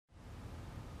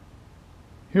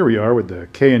Here we are with the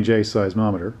K&J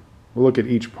Seismometer. We'll look at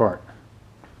each part.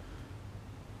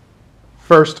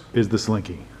 First is the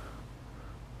Slinky.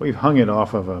 We've hung it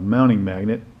off of a mounting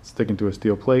magnet sticking to a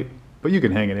steel plate, but you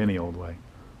can hang it any old way.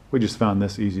 We just found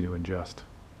this easy to adjust.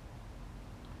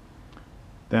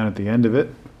 Down at the end of it,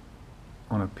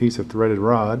 on a piece of threaded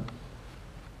rod,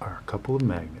 are a couple of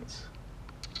magnets.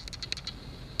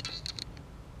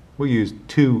 We used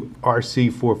two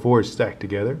RC44s stacked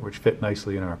together, which fit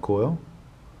nicely in our coil.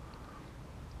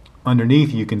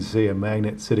 Underneath you can see a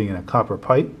magnet sitting in a copper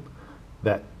pipe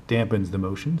that dampens the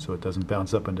motion so it doesn't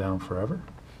bounce up and down forever.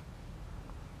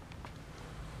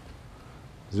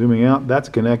 Zooming out, that's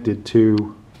connected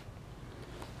to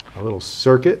a little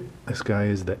circuit. This guy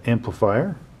is the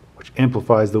amplifier, which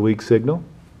amplifies the weak signal.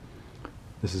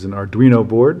 This is an Arduino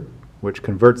board, which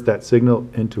converts that signal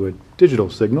into a digital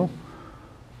signal,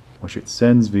 which it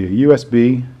sends via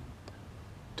USB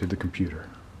to the computer.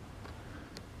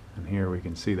 And here we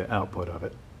can see the output of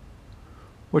it,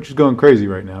 which is going crazy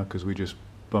right now because we just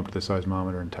bumped the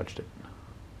seismometer and touched it.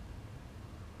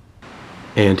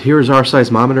 And here is our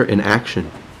seismometer in action.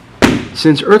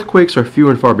 Since earthquakes are few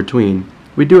and far between,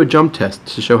 we do a jump test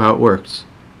to show how it works.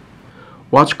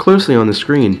 Watch closely on the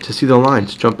screen to see the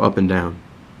lines jump up and down.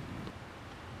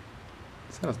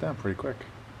 It settles down pretty quick.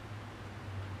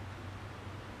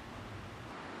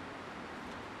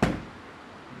 Now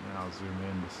I'll zoom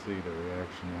in to see the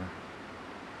reaction there.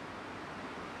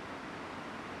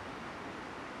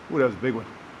 Ooh, that was a big one.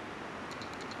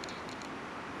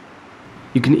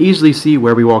 You can easily see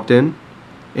where we walked in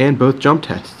and both jump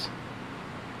tests.